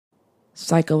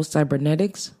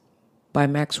Psycho-Cybernetics by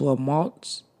Maxwell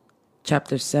Maltz,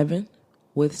 Chapter 7,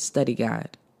 with Study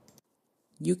Guide.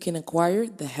 You can acquire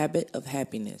the habit of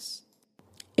happiness.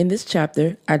 In this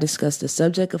chapter, I discuss the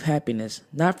subject of happiness,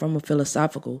 not from a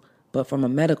philosophical, but from a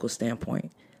medical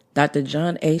standpoint. Dr.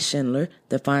 John A. Schindler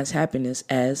defines happiness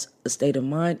as a state of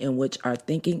mind in which our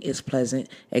thinking is pleasant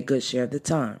a good share of the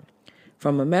time.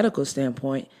 From a medical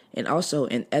standpoint, and also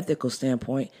an ethical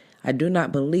standpoint, I do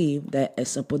not believe that a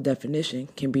simple definition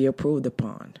can be approved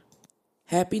upon.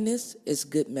 Happiness is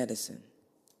good medicine.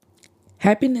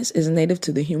 Happiness is native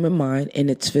to the human mind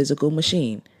and its physical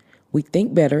machine. We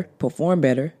think better, perform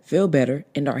better, feel better,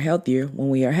 and are healthier when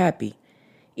we are happy.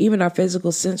 Even our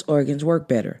physical sense organs work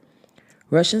better.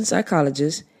 Russian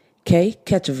psychologist K.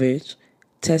 Ketchovich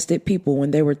tested people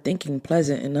when they were thinking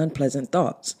pleasant and unpleasant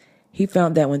thoughts. He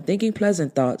found that when thinking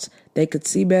pleasant thoughts, they could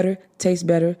see better, taste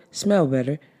better, smell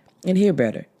better, and hear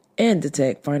better, and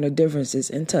detect finer differences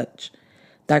in touch.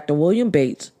 Dr. William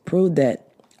Bates proved that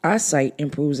eyesight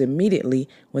improves immediately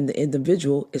when the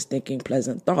individual is thinking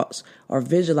pleasant thoughts or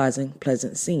visualizing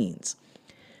pleasant scenes.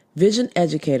 Vision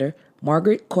educator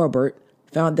Margaret Corbett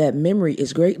found that memory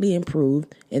is greatly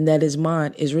improved and that his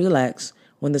mind is relaxed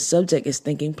when the subject is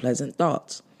thinking pleasant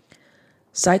thoughts.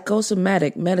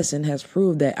 Psychosomatic medicine has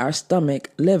proved that our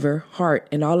stomach, liver, heart,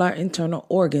 and all our internal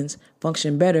organs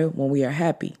function better when we are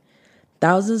happy.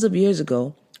 Thousands of years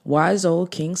ago, wise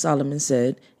old King Solomon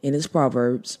said in his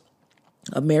Proverbs,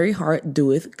 "A merry heart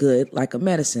doeth good like a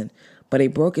medicine, but a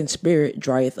broken spirit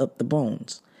drieth up the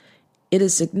bones." It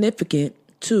is significant,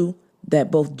 too,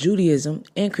 that both Judaism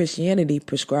and Christianity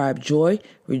prescribe joy,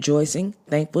 rejoicing,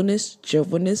 thankfulness,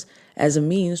 cheerfulness as a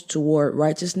means toward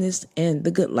righteousness and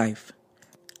the good life.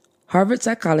 Harvard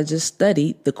psychologists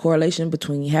studied the correlation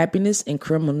between happiness and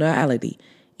criminality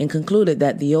and concluded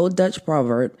that the old Dutch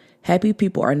proverb, "happy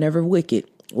people are never wicked,"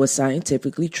 was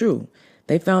scientifically true.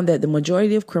 They found that the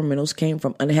majority of criminals came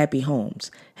from unhappy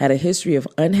homes, had a history of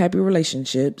unhappy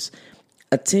relationships.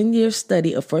 A 10-year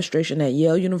study of frustration at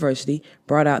Yale University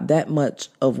brought out that much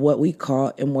of what we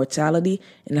call immorality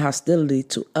and hostility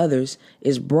to others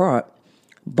is brought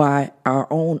by our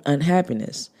own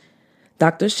unhappiness.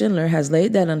 Dr. Schindler has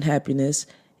laid that unhappiness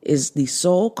is the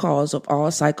sole cause of all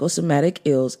psychosomatic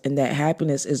ills and that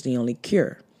happiness is the only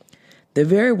cure. The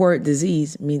very word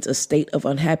disease means a state of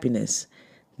unhappiness.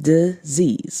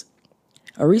 Disease.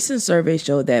 A recent survey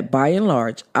showed that by and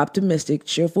large, optimistic,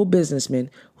 cheerful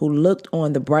businessmen who looked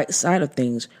on the bright side of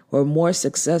things were more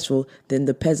successful than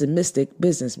the pessimistic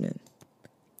businessmen.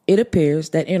 It appears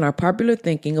that in our popular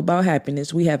thinking about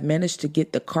happiness, we have managed to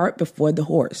get the cart before the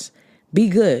horse. Be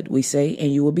good, we say,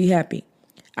 and you will be happy.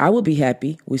 I will be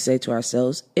happy, we say to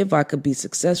ourselves, if I could be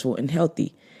successful and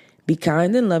healthy. Be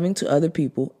kind and loving to other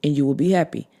people, and you will be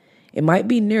happy. It might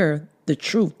be nearer the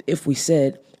truth if we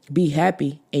said, be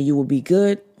happy, and you will be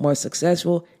good, more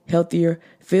successful, healthier,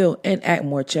 feel, and act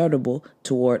more charitable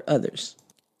toward others.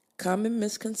 Common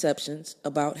misconceptions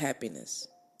about happiness.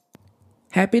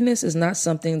 Happiness is not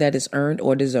something that is earned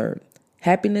or deserved.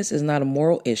 Happiness is not a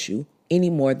moral issue any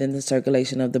more than the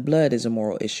circulation of the blood is a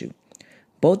moral issue.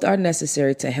 Both are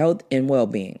necessary to health and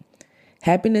well-being.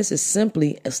 Happiness is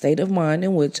simply a state of mind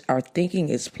in which our thinking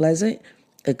is pleasant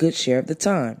a good share of the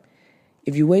time.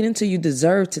 If you wait until you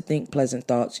deserve to think pleasant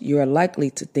thoughts, you are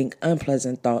likely to think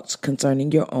unpleasant thoughts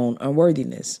concerning your own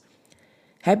unworthiness.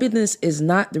 Happiness is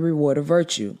not the reward of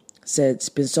virtue, said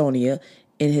Spinoza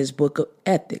in his book of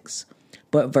Ethics,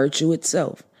 but virtue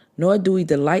itself. Nor do we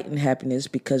delight in happiness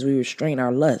because we restrain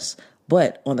our lusts,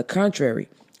 but, on the contrary,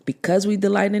 because we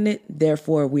delight in it,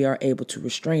 therefore we are able to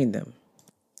restrain them.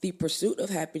 The pursuit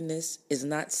of happiness is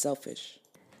not selfish.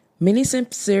 Many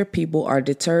sincere people are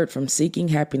deterred from seeking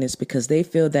happiness because they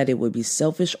feel that it would be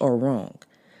selfish or wrong.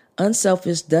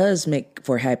 Unselfish does make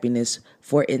for happiness,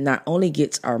 for it not only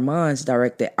gets our minds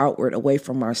directed outward away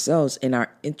from ourselves in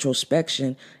our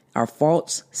introspection, our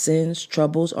faults, sins,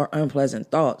 troubles, or unpleasant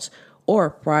thoughts,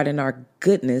 or pride in our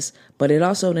goodness, but it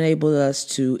also enables us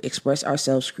to express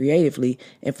ourselves creatively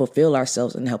and fulfill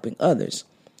ourselves in helping others.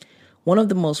 One of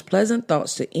the most pleasant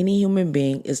thoughts to any human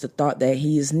being is the thought that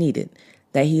he is needed,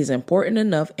 that he is important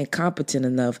enough and competent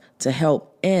enough to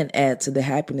help and add to the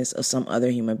happiness of some other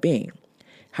human being.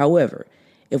 However,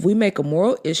 if we make a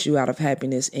moral issue out of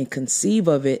happiness and conceive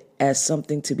of it as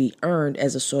something to be earned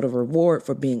as a sort of reward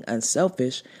for being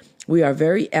unselfish, we are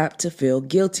very apt to feel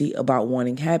guilty about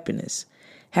wanting happiness.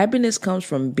 Happiness comes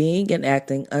from being and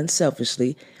acting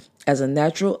unselfishly as a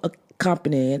natural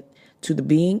accompaniment to the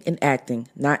being and acting,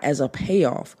 not as a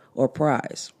payoff or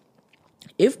prize.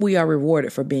 If we are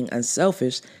rewarded for being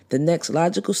unselfish, the next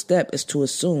logical step is to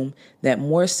assume that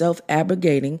more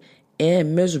self-abnegating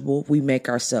and miserable we make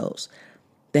ourselves,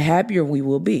 the happier we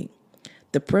will be.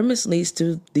 The premise leads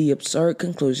to the absurd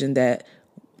conclusion that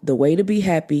the way to be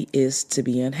happy is to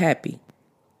be unhappy.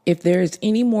 If there is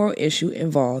any moral issue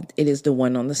involved, it is the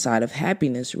one on the side of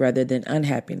happiness rather than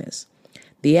unhappiness.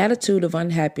 The attitude of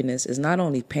unhappiness is not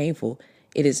only painful,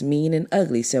 it is mean and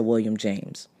ugly, said William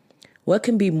James. What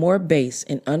can be more base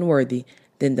and unworthy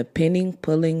than the pinning,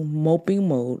 pulling, moping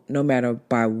mode, no matter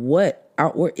by what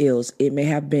outward ills it may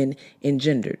have been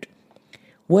engendered?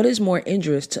 What is more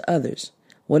injurious to others?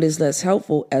 What is less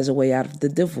helpful as a way out of the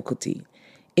difficulty?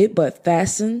 It but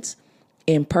fastens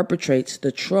and perpetrates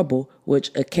the trouble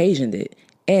which occasioned it,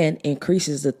 and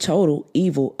increases the total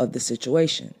evil of the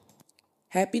situation.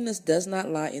 Happiness does not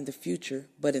lie in the future,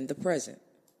 but in the present.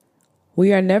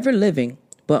 We are never living,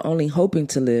 but only hoping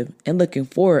to live and looking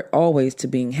forward always to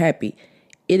being happy.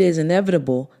 It is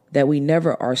inevitable that we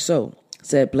never are so,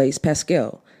 said Blaise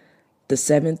Pascal, the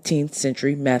 17th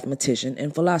century mathematician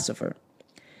and philosopher.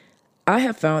 I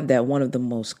have found that one of the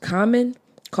most common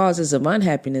causes of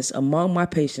unhappiness among my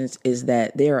patients is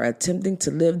that they are attempting to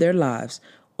live their lives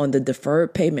on the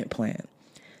deferred payment plan.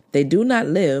 They do not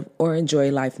live or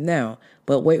enjoy life now,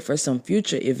 but wait for some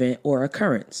future event or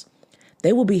occurrence.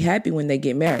 They will be happy when they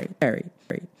get married,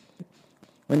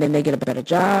 when they get a better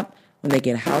job, when they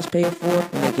get a house paid for,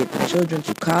 when they get their children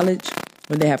to college,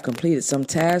 when they have completed some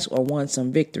task or won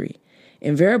some victory.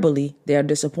 Invariably, they are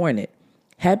disappointed.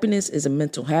 Happiness is a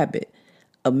mental habit,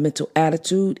 a mental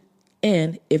attitude,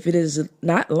 and if it is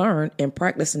not learned and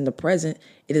practiced in the present,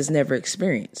 it is never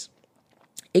experienced.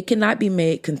 It cannot be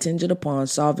made contingent upon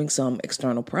solving some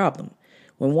external problem.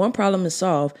 When one problem is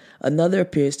solved, another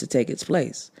appears to take its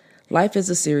place. Life is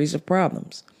a series of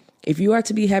problems. If you are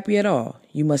to be happy at all,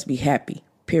 you must be happy,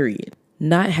 period.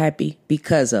 Not happy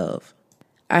because of.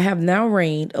 I have now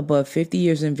reigned above 50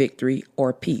 years in victory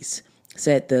or peace,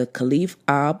 said the Caliph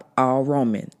Abd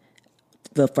al-Rahman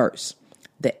I,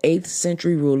 the 8th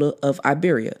century ruler of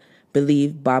Iberia,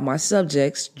 believed by my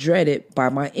subjects, dreaded by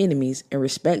my enemies, and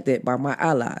respected by my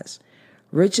allies.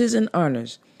 Riches and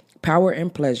honors, power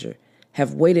and pleasure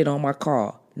have waited on my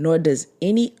call, nor does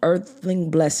any earthling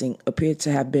blessing appear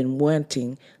to have been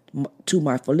wanting to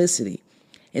my felicity.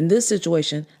 In this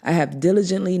situation, I have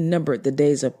diligently numbered the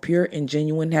days of pure and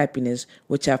genuine happiness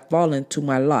which have fallen to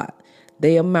my lot.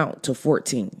 They amount to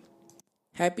 14.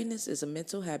 Happiness is a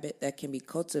mental habit that can be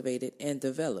cultivated and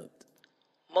developed.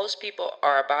 Most people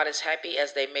are about as happy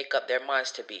as they make up their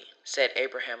minds to be, said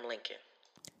Abraham Lincoln.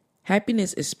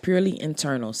 Happiness is purely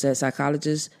internal, said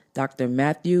psychologist Dr.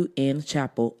 Matthew N.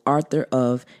 Chappell, author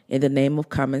of In the Name of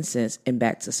Common Sense and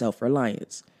Back to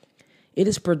Self-Reliance. It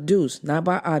is produced not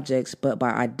by objects, but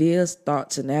by ideas,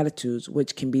 thoughts, and attitudes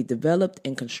which can be developed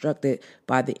and constructed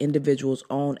by the individual's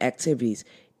own activities,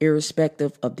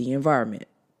 irrespective of the environment.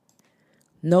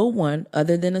 No one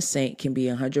other than a saint can be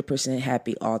 100%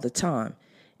 happy all the time.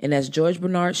 And as George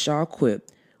Bernard Shaw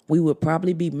quipped, we would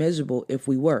probably be miserable if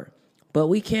we were. But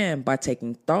we can, by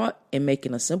taking thought and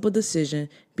making a simple decision,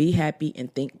 be happy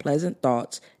and think pleasant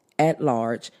thoughts at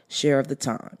large share of the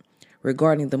time,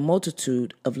 regarding the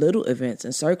multitude of little events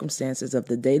and circumstances of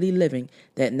the daily living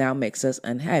that now makes us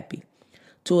unhappy.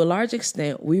 To a large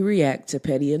extent, we react to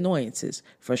petty annoyances,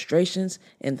 frustrations,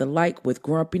 and the like with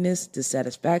grumpiness,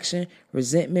 dissatisfaction,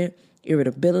 resentment,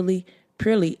 irritability,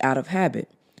 purely out of habit.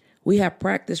 We have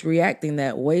practiced reacting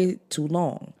that way too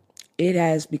long. It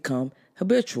has become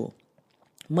habitual.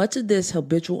 Much of this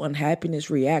habitual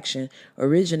unhappiness reaction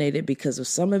originated because of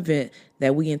some event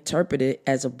that we interpreted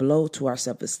as a blow to our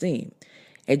self-esteem.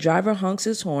 A driver honks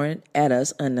his horn at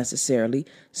us unnecessarily,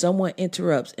 someone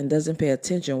interrupts and doesn't pay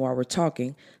attention while we're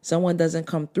talking, someone doesn't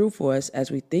come through for us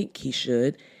as we think he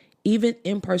should. Even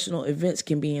impersonal events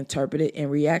can be interpreted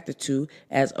and reacted to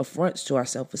as affronts to our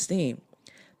self-esteem.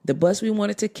 The bus we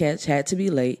wanted to catch had to be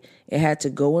late. It had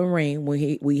to go and rain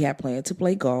when we had planned to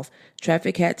play golf.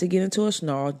 Traffic had to get into a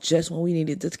snarl just when we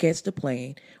needed to catch the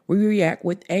plane. We react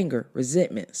with anger,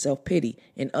 resentment, self-pity,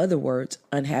 in other words,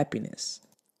 unhappiness.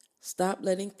 Stop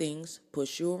letting things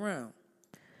push you around.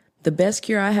 The best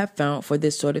cure I have found for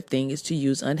this sort of thing is to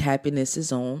use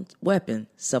unhappiness's own weapon,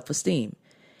 self-esteem.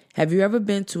 Have you ever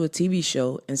been to a TV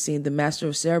show and seen the master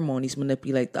of ceremonies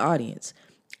manipulate the audience?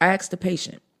 I asked the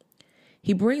patient.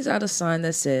 He brings out a sign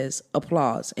that says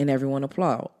applause and everyone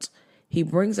applauds. He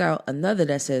brings out another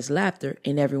that says laughter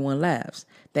and everyone laughs.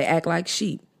 They act like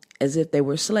sheep, as if they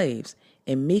were slaves,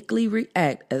 and meekly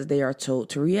react as they are told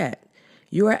to react.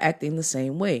 You are acting the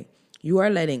same way. You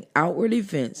are letting outward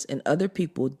events and other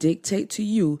people dictate to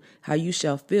you how you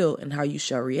shall feel and how you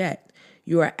shall react.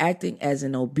 You are acting as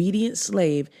an obedient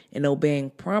slave and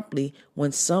obeying promptly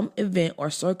when some event or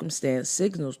circumstance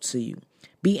signals to you.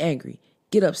 Be angry,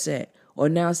 get upset, or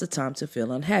now's the time to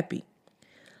feel unhappy.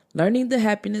 Learning the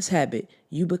happiness habit,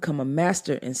 you become a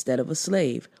master instead of a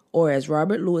slave, or as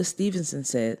Robert Louis Stevenson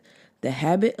said, the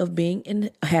habit of being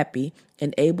happy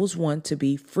enables one to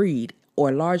be freed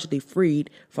or largely freed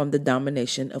from the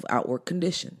domination of outward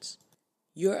conditions.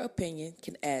 Your opinion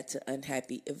can add to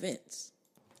unhappy events.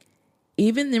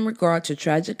 Even in regard to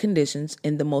tragic conditions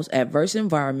in the most adverse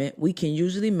environment, we can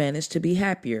usually manage to be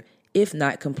happier, if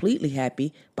not completely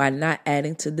happy, by not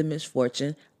adding to the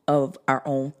misfortune of our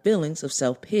own feelings of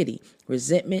self-pity,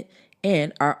 resentment,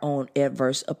 and our own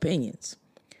adverse opinions.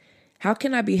 How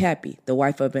can I be happy? The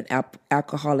wife of an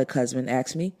alcoholic husband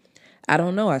asked me. I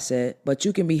don't know, I said, but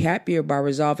you can be happier by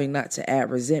resolving not to add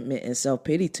resentment and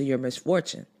self-pity to your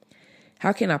misfortune.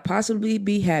 How can I possibly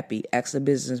be happy? Asked the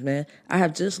businessman. I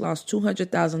have just lost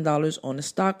 $200,000 on the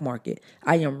stock market.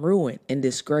 I am ruined and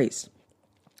disgraced.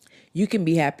 You can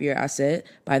be happier, I said,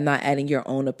 by not adding your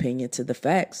own opinion to the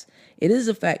facts. It is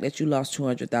a fact that you lost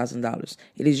 $200,000.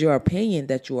 It is your opinion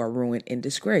that you are ruined and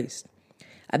disgraced.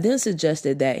 I then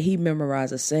suggested that he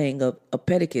memorize a saying of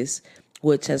Epictetus,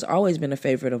 which has always been a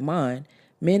favorite of mine.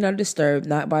 Men are disturbed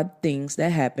not by things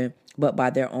that happen, but by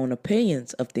their own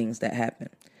opinions of things that happen.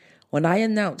 When I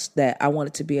announced that I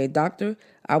wanted to be a doctor,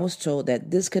 I was told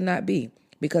that this could not be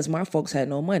because my folks had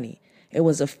no money. It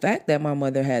was a fact that my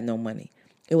mother had no money.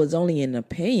 It was only an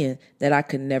opinion that I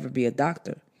could never be a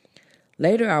doctor.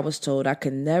 Later, I was told I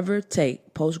could never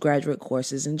take postgraduate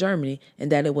courses in Germany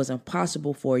and that it was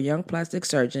impossible for a young plastic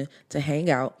surgeon to hang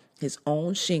out his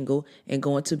own shingle and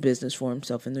go into business for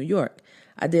himself in New York.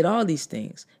 I did all these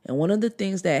things, and one of the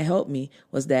things that helped me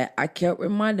was that I kept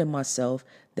reminding myself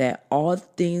that all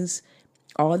these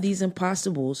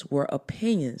impossibles were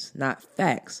opinions, not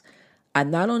facts. I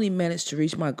not only managed to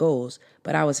reach my goals,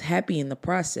 but I was happy in the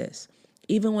process.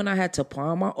 Even when I had to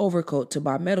pawn my overcoat to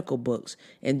buy medical books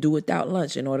and do without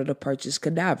lunch in order to purchase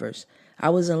cadavers. I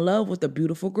was in love with a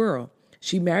beautiful girl.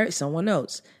 She married someone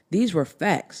else. These were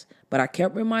facts, but I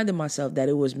kept reminding myself that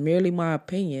it was merely my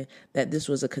opinion that this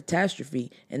was a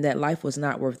catastrophe and that life was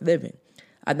not worth living.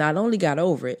 I not only got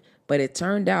over it, but it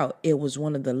turned out it was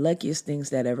one of the luckiest things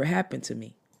that ever happened to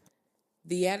me.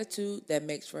 The attitude that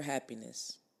makes for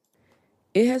happiness.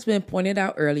 It has been pointed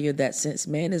out earlier that since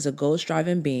man is a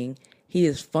goal-striving being, he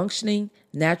is functioning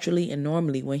naturally and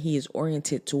normally when he is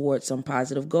oriented towards some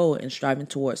positive goal and striving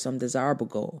towards some desirable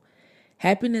goal.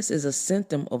 Happiness is a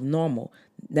symptom of normal,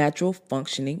 natural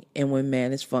functioning, and when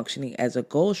man is functioning as a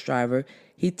goal striver,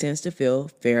 he tends to feel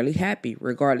fairly happy,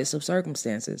 regardless of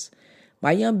circumstances.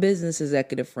 My young business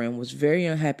executive friend was very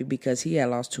unhappy because he had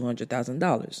lost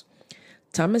 $200,000.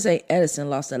 Thomas A. Edison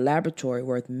lost a laboratory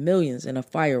worth millions in a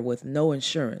fire with no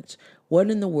insurance. What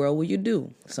in the world will you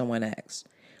do? Someone asked.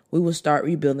 We will start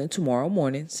rebuilding tomorrow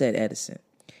morning, said Edison.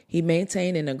 He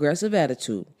maintained an aggressive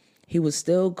attitude. He was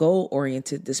still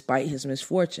goal-oriented despite his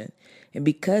misfortune. And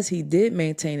because he did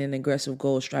maintain an aggressive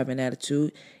goal-striving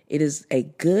attitude, it is a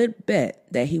good bet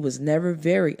that he was never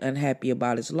very unhappy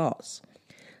about his loss.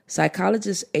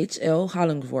 Psychologist H.L.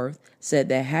 Hollingsworth said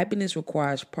that happiness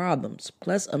requires problems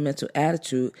plus a mental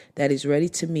attitude that is ready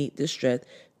to meet distress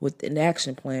with an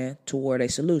action plan toward a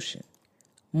solution.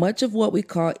 Much of what we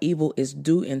call evil is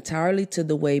due entirely to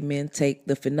the way men take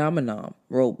the phenomenon,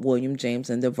 wrote William James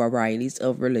in The Varieties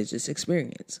of Religious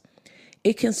Experience.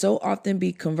 It can so often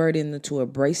be converted into a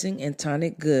bracing and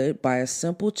tonic good by a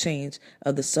simple change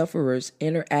of the sufferer's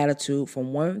inner attitude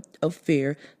from one of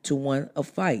fear to one of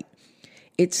fight.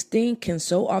 Its sting can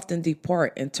so often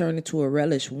depart and turn into a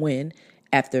relish when,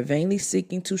 after vainly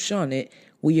seeking to shun it,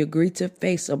 we agree to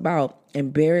face about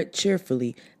and bear it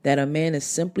cheerfully that a man is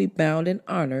simply bound in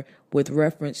honor with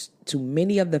reference to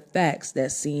many of the facts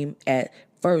that seem at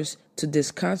first to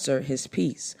disconcert his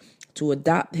peace, to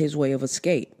adopt his way of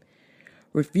escape.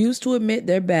 Refuse to admit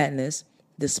their badness,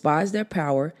 despise their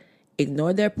power,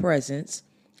 ignore their presence,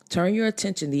 turn your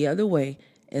attention the other way,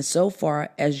 and so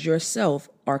far as yourself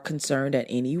are concerned at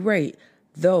any rate,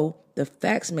 though the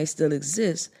facts may still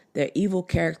exist, their evil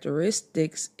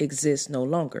characteristics exist no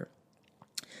longer.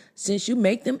 Since you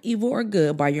make them evil or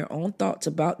good by your own thoughts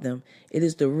about them, it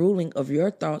is the ruling of your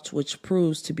thoughts which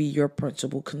proves to be your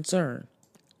principal concern.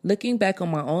 Looking back on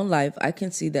my own life, I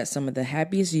can see that some of the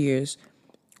happiest years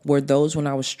were those when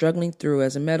I was struggling through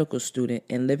as a medical student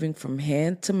and living from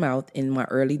hand to mouth in my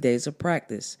early days of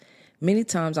practice. Many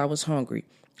times I was hungry.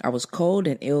 I was cold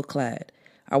and ill-clad.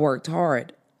 I worked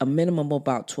hard, a minimum of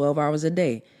about 12 hours a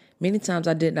day. Many times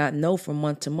I did not know from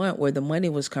month to month where the money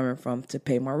was coming from to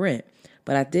pay my rent.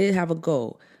 But I did have a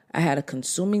goal. I had a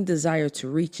consuming desire to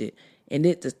reach it, and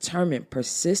it determined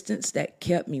persistence that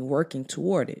kept me working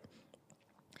toward it.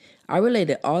 I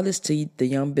related all this to the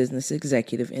young business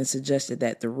executive and suggested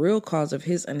that the real cause of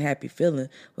his unhappy feeling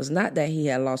was not that he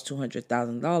had lost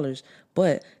 $200,000,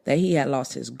 but that he had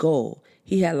lost his goal.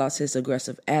 He had lost his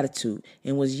aggressive attitude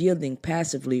and was yielding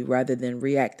passively rather than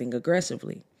reacting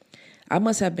aggressively. I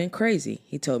must have been crazy,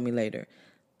 he told me later,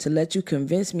 to let you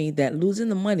convince me that losing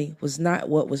the money was not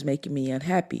what was making me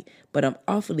unhappy, but I'm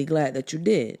awfully glad that you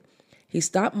did. He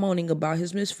stopped moaning about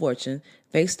his misfortune,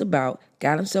 faced about,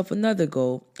 got himself another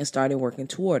goal, and started working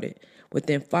toward it.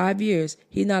 Within 5 years,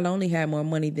 he not only had more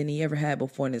money than he ever had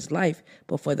before in his life,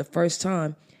 but for the first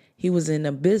time, he was in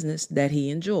a business that he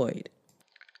enjoyed.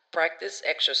 Practice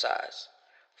exercise.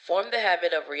 Form the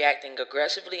habit of reacting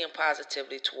aggressively and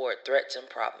positively toward threats and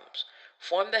problems.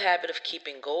 Form the habit of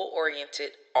keeping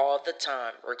goal-oriented all the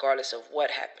time, regardless of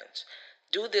what happens.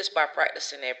 Do this by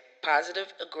practicing a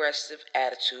positive, aggressive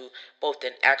attitude, both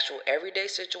in actual everyday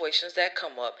situations that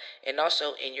come up and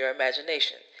also in your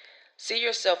imagination. See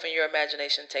yourself in your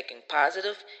imagination taking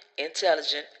positive,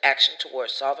 intelligent action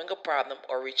towards solving a problem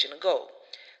or reaching a goal.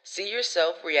 See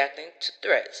yourself reacting to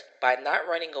threats by not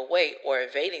running away or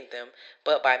evading them,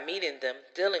 but by meeting them,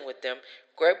 dealing with them,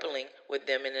 grappling with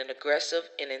them in an aggressive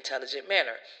and intelligent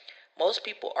manner. Most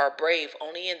people are brave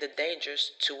only in the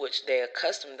dangers to which they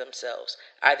accustom themselves,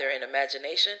 either in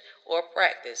imagination or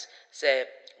practice, said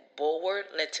Bulwer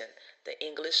Lytton, the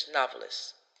English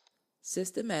novelist.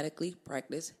 Systematically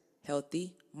practice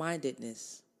healthy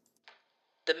mindedness.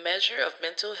 The measure of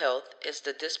mental health is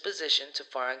the disposition to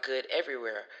find good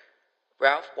everywhere.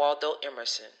 Ralph Waldo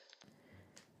Emerson.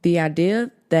 The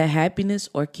idea that happiness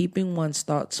or keeping one's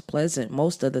thoughts pleasant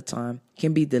most of the time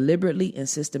can be deliberately and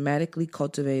systematically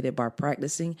cultivated by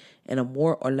practicing in a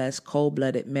more or less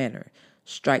cold-blooded manner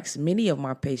strikes many of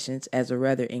my patients as a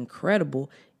rather incredible,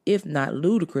 if not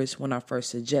ludicrous, when I first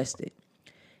suggest it.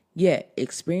 Yet,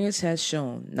 experience has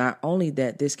shown not only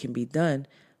that this can be done,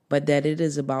 but that it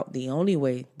is about the only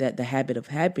way that the habit of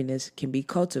happiness can be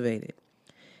cultivated.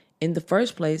 In the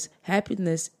first place,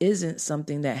 happiness isn't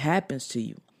something that happens to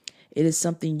you. It is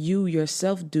something you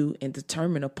yourself do and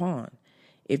determine upon.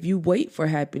 If you wait for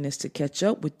happiness to catch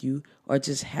up with you or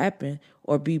just happen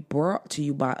or be brought to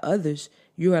you by others,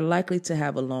 you are likely to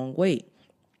have a long wait.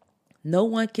 No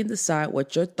one can decide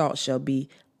what your thoughts shall be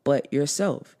but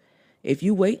yourself. If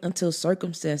you wait until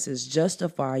circumstances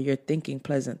justify your thinking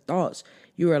pleasant thoughts,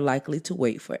 you are likely to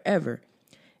wait forever.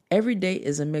 Every day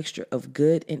is a mixture of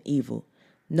good and evil.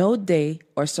 No day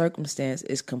or circumstance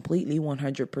is completely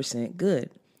 100% good.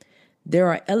 There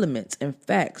are elements and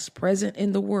facts present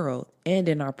in the world and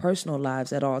in our personal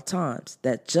lives at all times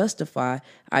that justify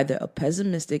either a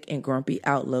pessimistic and grumpy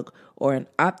outlook or an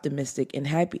optimistic and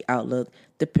happy outlook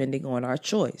depending on our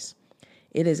choice.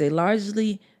 It is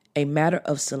largely a matter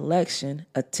of selection,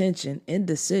 attention, and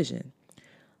decision.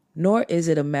 Nor is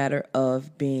it a matter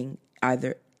of being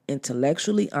either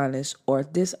intellectually honest or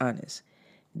dishonest.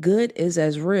 Good is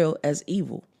as real as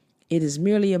evil. It is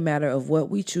merely a matter of what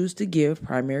we choose to give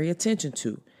primary attention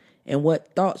to and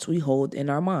what thoughts we hold in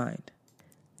our mind.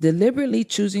 Deliberately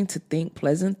choosing to think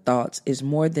pleasant thoughts is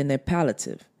more than a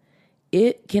palliative.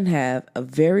 It can have a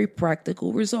very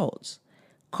practical results.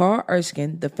 Carl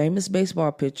Erskine, the famous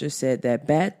baseball pitcher, said that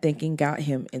bad thinking got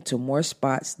him into more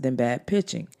spots than bad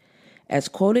pitching. As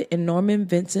quoted in Norman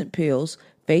Vincent Peale's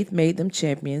Faith Made Them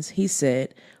Champions, he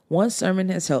said, "One sermon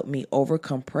has helped me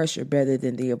overcome pressure better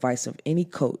than the advice of any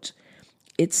coach.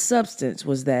 Its substance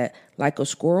was that, like a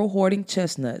squirrel hoarding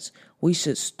chestnuts, we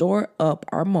should store up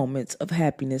our moments of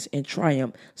happiness and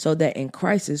triumph so that in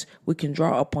crisis we can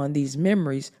draw upon these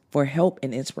memories for help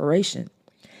and inspiration.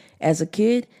 As a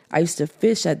kid, I used to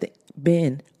fish at the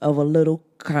bend of a little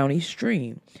county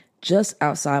stream just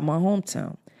outside my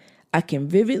hometown. I can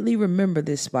vividly remember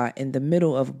this spot in the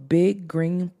middle of a big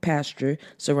green pasture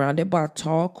surrounded by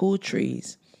tall, cool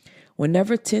trees.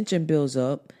 Whenever tension builds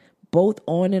up, both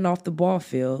on and off the ball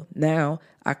field, now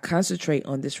I concentrate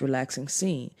on this relaxing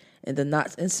scene, and the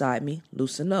knots inside me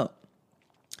loosen up."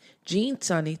 Gene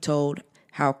Tunney told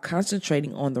how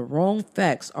concentrating on the wrong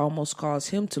facts almost caused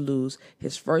him to lose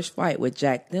his first fight with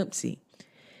Jack Dempsey.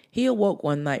 He awoke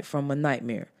one night from a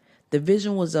nightmare. The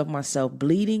vision was of myself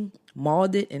bleeding,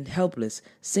 mauled and helpless,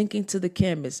 sinking to the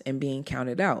canvas and being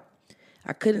counted out.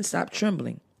 I couldn't stop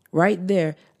trembling. Right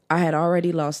there, I had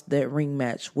already lost that ring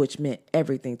match, which meant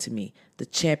everything to me, the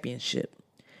championship.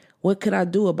 What could I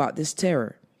do about this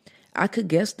terror? I could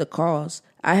guess the cause.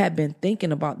 I had been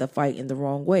thinking about the fight in the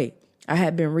wrong way. I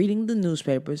had been reading the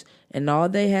newspapers, and all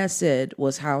they had said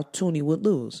was how Tooney would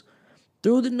lose.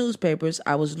 Through the newspapers,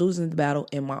 I was losing the battle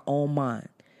in my own mind.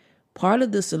 Part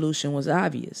of the solution was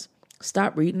obvious.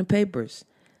 Stop reading the papers.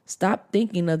 Stop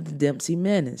thinking of the Dempsey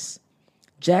menace,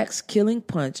 Jack's killing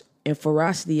punch, and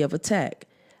ferocity of attack.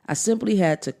 I simply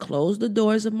had to close the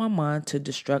doors of my mind to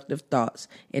destructive thoughts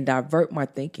and divert my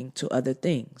thinking to other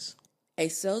things. A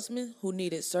salesman who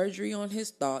needed surgery on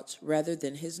his thoughts rather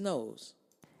than his nose.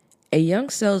 A young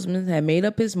salesman had made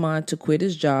up his mind to quit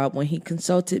his job when he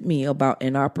consulted me about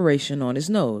an operation on his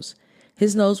nose.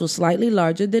 His nose was slightly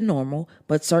larger than normal,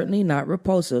 but certainly not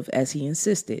repulsive as he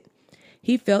insisted.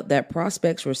 He felt that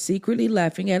prospects were secretly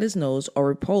laughing at his nose or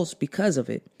repulsed because of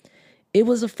it. It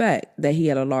was a fact that he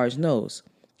had a large nose.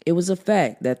 It was a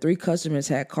fact that 3 customers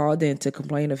had called in to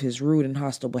complain of his rude and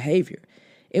hostile behavior.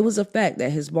 It was a fact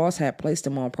that his boss had placed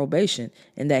him on probation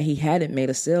and that he hadn't made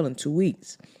a sale in 2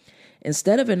 weeks.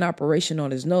 Instead of an operation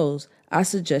on his nose, I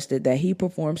suggested that he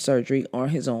perform surgery on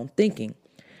his own thinking.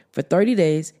 For 30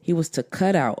 days, he was to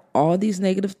cut out all these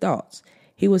negative thoughts.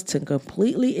 He was to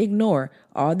completely ignore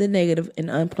all the negative and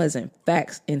unpleasant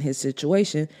facts in his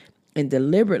situation and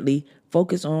deliberately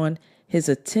focus on his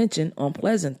attention on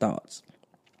pleasant thoughts.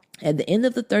 At the end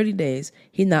of the 30 days,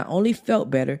 he not only felt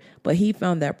better, but he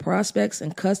found that prospects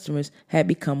and customers had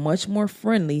become much more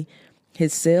friendly.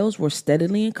 His sales were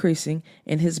steadily increasing,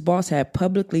 and his boss had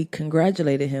publicly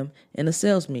congratulated him in a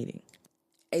sales meeting.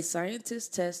 A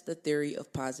scientist tests the theory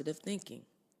of positive thinking.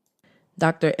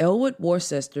 Dr. Elwood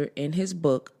Worcester, in his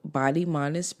book Body,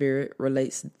 Mind, and Spirit,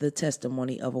 relates the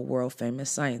testimony of a world-famous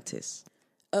scientist.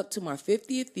 Up to my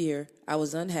 50th year, I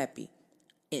was unhappy,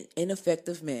 an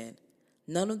ineffective man.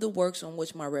 None of the works on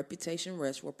which my reputation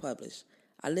rests were published.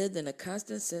 I lived in a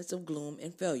constant sense of gloom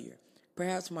and failure.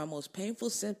 Perhaps my most painful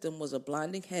symptom was a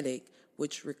blinding headache,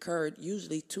 which recurred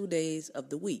usually 2 days of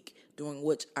the week, during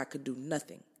which I could do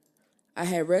nothing. I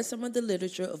had read some of the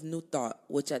literature of New Thought,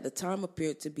 which at the time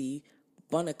appeared to be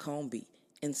Buncombe,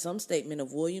 and some statement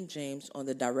of William James on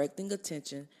the directing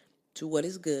attention to what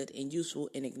is good and useful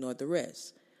and ignore the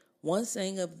rest. One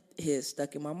saying of his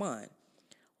stuck in my mind.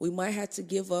 We might have to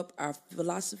give up our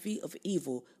philosophy of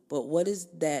evil, but what is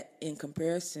that in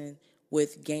comparison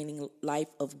with gaining life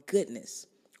of goodness,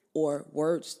 or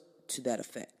words to that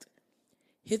effect?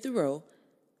 Hitherto,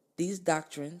 these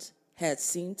doctrines had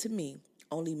seemed to me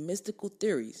only mystical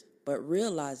theories, but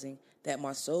realizing that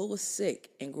my soul was sick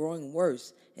and growing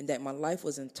worse and that my life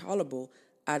was intolerable,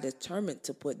 I determined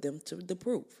to put them to the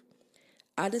proof.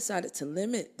 I decided to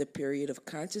limit the period of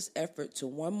conscious effort to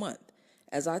 1 month,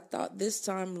 as I thought this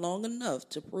time long enough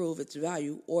to prove its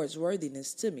value or its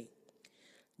worthiness to me.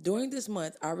 During this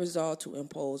month, I resolved to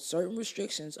impose certain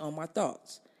restrictions on my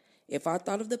thoughts. If I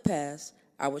thought of the past,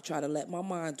 I would try to let my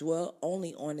mind dwell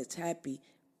only on its happy,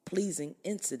 pleasing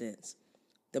incidents.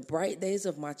 The bright days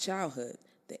of my childhood,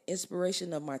 the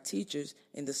inspiration of my teachers,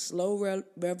 and the slow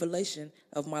revelation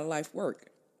of my life work.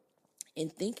 In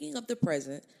thinking of the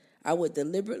present, I would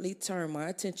deliberately turn my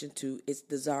attention to its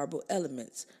desirable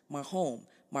elements, my home,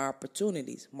 my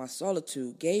opportunities, my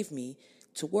solitude gave me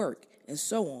to work, and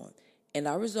so on. And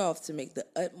I resolved to make the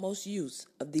utmost use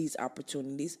of these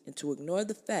opportunities and to ignore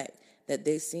the fact that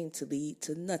they seem to lead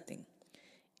to nothing.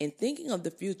 In thinking of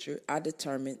the future, I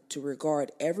determined to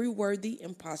regard every worthy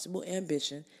and possible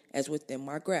ambition as within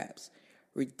my grasp.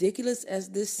 Ridiculous as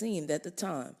this seemed at the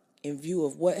time, in view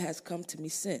of what has come to me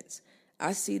since,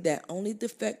 I see that only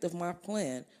defect of my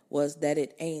plan was that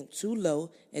it aimed too low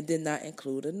and did not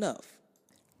include enough.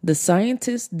 The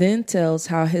scientist then tells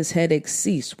how his headache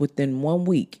ceased within 1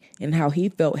 week and how he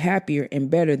felt happier and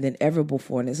better than ever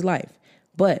before in his life.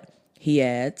 But, he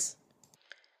adds,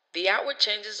 the outward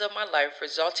changes of my life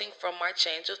resulting from my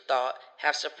change of thought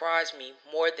have surprised me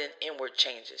more than inward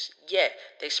changes, yet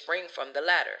they spring from the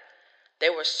latter.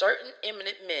 There were certain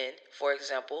eminent men, for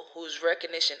example, whose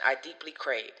recognition I deeply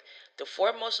craved, the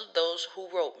foremost of those who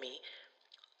wrote me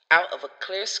out of a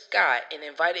clear sky and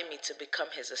invited me to become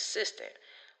his assistant.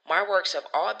 My works have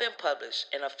all been published,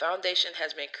 and a foundation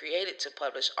has been created to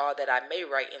publish all that I may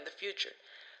write in the future.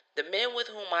 The men with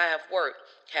whom I have worked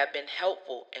have been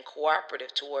helpful and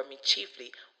cooperative toward me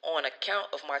chiefly on account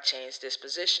of my changed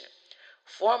disposition.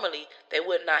 Formerly, they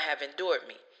would not have endured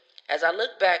me. As I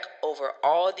look back over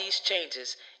all these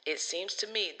changes, it seems to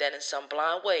me that in some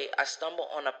blind way I stumbled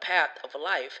on a path of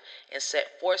life and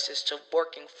set forces to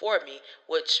working for me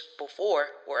which before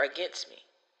were against me.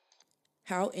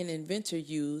 How an inventor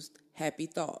used happy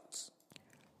thoughts.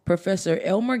 Professor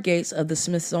Elmer Gates of the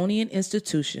Smithsonian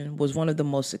Institution was one of the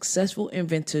most successful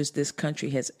inventors this country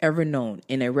has ever known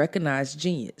and a recognized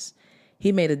genius.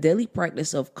 He made a daily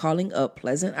practice of calling up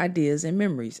pleasant ideas and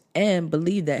memories and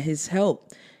believed that his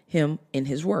helped him in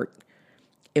his work.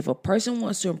 If a person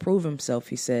wants to improve himself,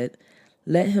 he said,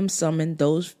 let him summon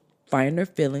those finer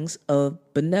feelings of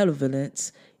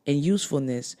benevolence and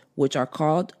usefulness, which are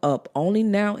called up only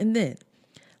now and then.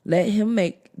 Let him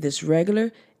make this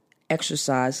regular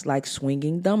exercise like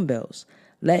swinging dumbbells.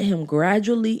 Let him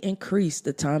gradually increase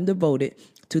the time devoted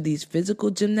to these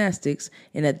physical gymnastics,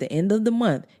 and at the end of the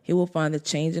month, he will find the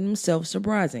change in himself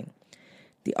surprising.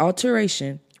 The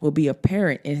alteration will be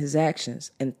apparent in his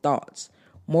actions and thoughts.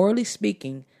 Morally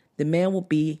speaking, the man will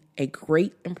be a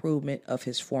great improvement of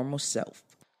his former self.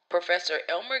 Professor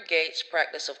Elmer Gates'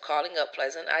 practice of calling up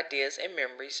pleasant ideas and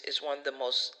memories is one of the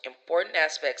most important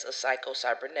aspects of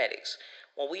psycho-cybernetics.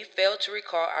 When we fail to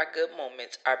recall our good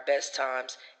moments, our best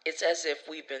times, it's as if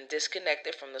we've been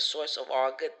disconnected from the source of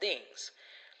all good things.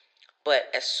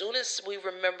 But as soon as we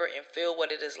remember and feel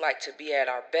what it is like to be at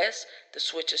our best, the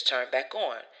switch is turned back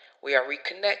on. We are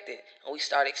reconnected and we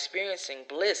start experiencing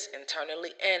bliss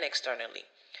internally and externally.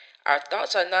 Our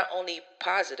thoughts are not only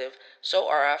positive, so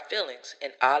are our feelings,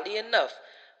 and oddly enough,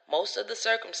 most of the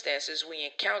circumstances we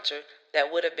encounter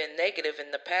that would have been negative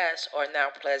in the past are now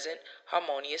pleasant,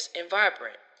 harmonious, and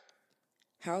vibrant.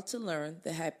 How to learn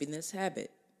the happiness habit.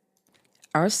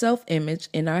 Our self-image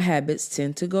and our habits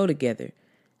tend to go together.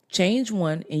 Change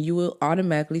one and you will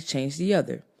automatically change the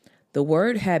other. The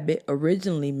word habit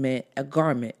originally meant a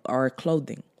garment or a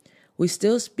clothing. We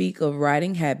still speak of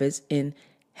writing habits in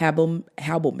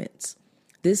habiliments.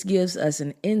 This gives us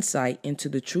an insight into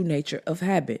the true nature of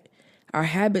habit. Our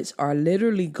habits are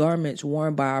literally garments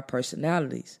worn by our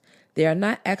personalities. They are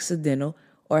not accidental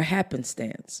or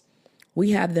happenstance.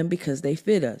 We have them because they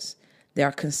fit us. They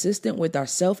are consistent with our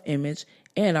self-image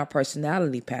and our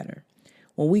personality pattern.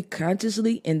 When we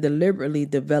consciously and deliberately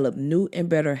develop new and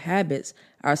better habits,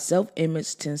 our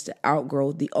self-image tends to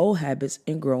outgrow the old habits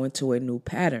and grow into a new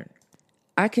pattern.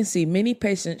 I can see many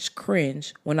patients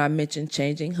cringe when I mention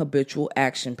changing habitual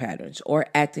action patterns or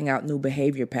acting out new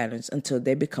behavior patterns until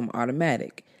they become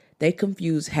automatic. They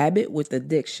confuse habit with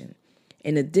addiction.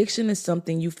 An addiction is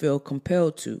something you feel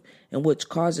compelled to and which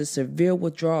causes severe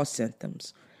withdrawal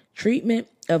symptoms. Treatment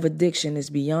of addiction is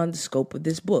beyond the scope of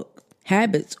this book.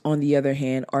 Habits, on the other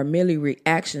hand, are merely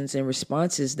reactions and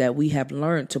responses that we have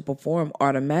learned to perform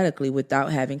automatically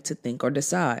without having to think or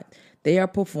decide. They are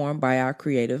performed by our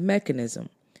creative mechanism.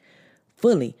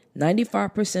 Fully,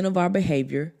 95% of our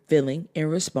behavior, feeling,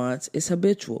 and response is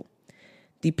habitual.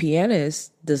 The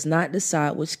pianist does not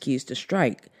decide which keys to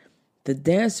strike. The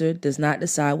dancer does not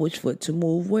decide which foot to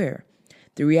move where.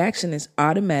 The reaction is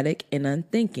automatic and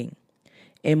unthinking.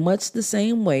 In much the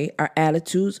same way, our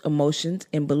attitudes, emotions,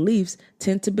 and beliefs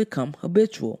tend to become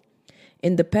habitual.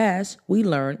 In the past, we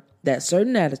learned that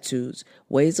certain attitudes,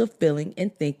 ways of feeling,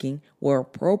 and thinking were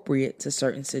appropriate to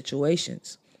certain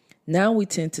situations. Now we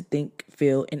tend to think,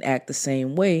 feel, and act the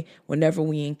same way whenever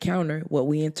we encounter what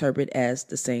we interpret as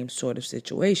the same sort of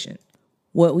situation.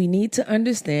 What we need to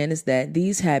understand is that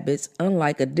these habits,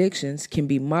 unlike addictions, can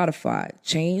be modified,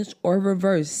 changed, or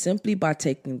reversed simply by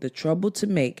taking the trouble to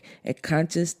make a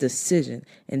conscious decision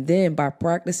and then by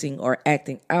practicing or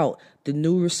acting out the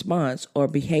new response or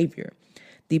behavior.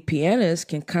 The pianist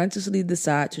can consciously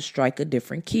decide to strike a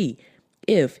different key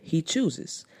if he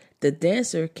chooses. The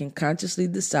dancer can consciously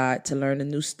decide to learn a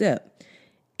new step,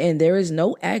 and there is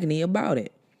no agony about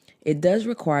it. It does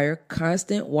require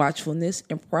constant watchfulness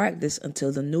and practice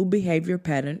until the new behavior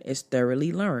pattern is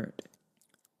thoroughly learned.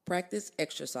 Practice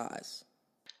exercise.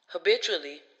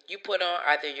 Habitually, you put on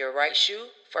either your right shoe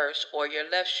first or your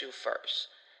left shoe first.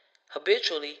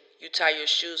 Habitually, you tie your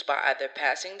shoes by either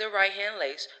passing the right hand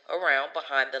lace around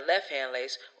behind the left hand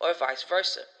lace or vice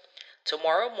versa.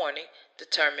 Tomorrow morning,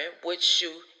 determine which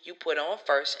shoe you put on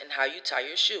first and how you tie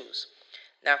your shoes.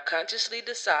 Now consciously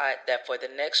decide that for the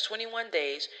next 21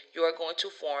 days, you are going to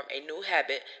form a new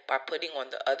habit by putting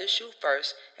on the other shoe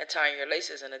first and tying your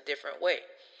laces in a different way.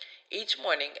 Each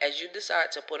morning, as you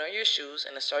decide to put on your shoes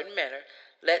in a certain manner,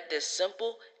 let this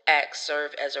simple act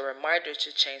serve as a reminder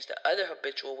to change the other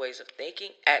habitual ways of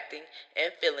thinking, acting,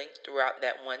 and feeling throughout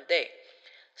that one day.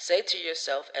 Say to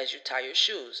yourself as you tie your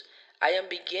shoes, I am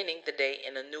beginning the day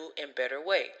in a new and better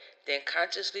way. Then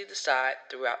consciously decide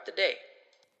throughout the day.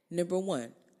 Number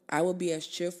 1, I will be as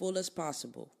cheerful as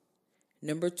possible.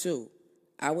 Number 2,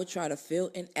 I will try to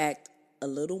feel and act a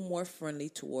little more friendly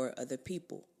toward other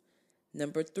people.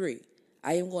 Number 3,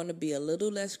 I am going to be a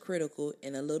little less critical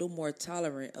and a little more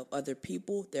tolerant of other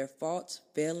people, their faults,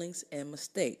 failings, and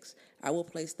mistakes. I will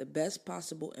place the best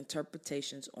possible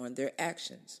interpretations on their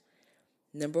actions.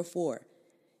 Number 4,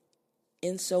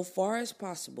 insofar as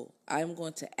possible, I am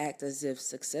going to act as if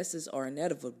successes are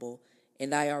inevitable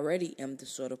and I already am the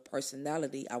sort of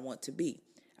personality I want to be.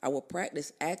 I will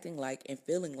practice acting like and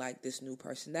feeling like this new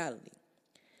personality.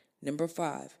 Number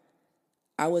 5,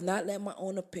 I will not let my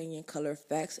own opinion color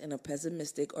facts in a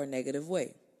pessimistic or negative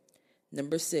way.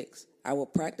 Number 6, I will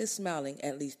practice smiling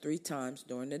at least 3 times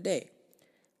during the day.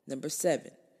 Number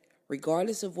 7,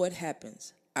 regardless of what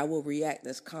happens, I will react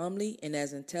as calmly and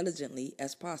as intelligently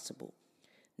as possible.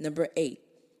 Number 8,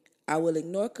 I will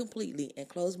ignore completely and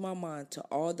close my mind to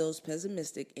all those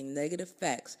pessimistic and negative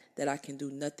facts that I can do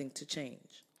nothing to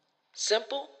change.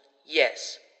 Simple?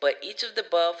 Yes, but each of the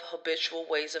above habitual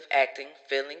ways of acting,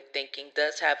 feeling, thinking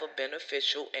does have a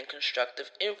beneficial and constructive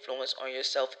influence on your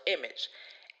self-image.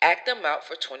 Act them out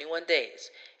for 21 days,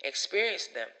 experience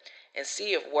them, and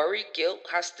see if worry, guilt,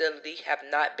 hostility have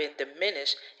not been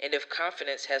diminished and if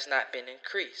confidence has not been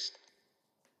increased.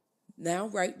 Now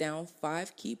write down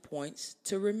 5 key points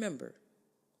to remember.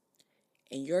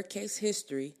 In your case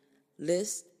history,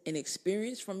 list an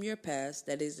experience from your past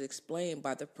that is explained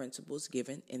by the principles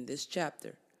given in this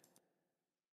chapter.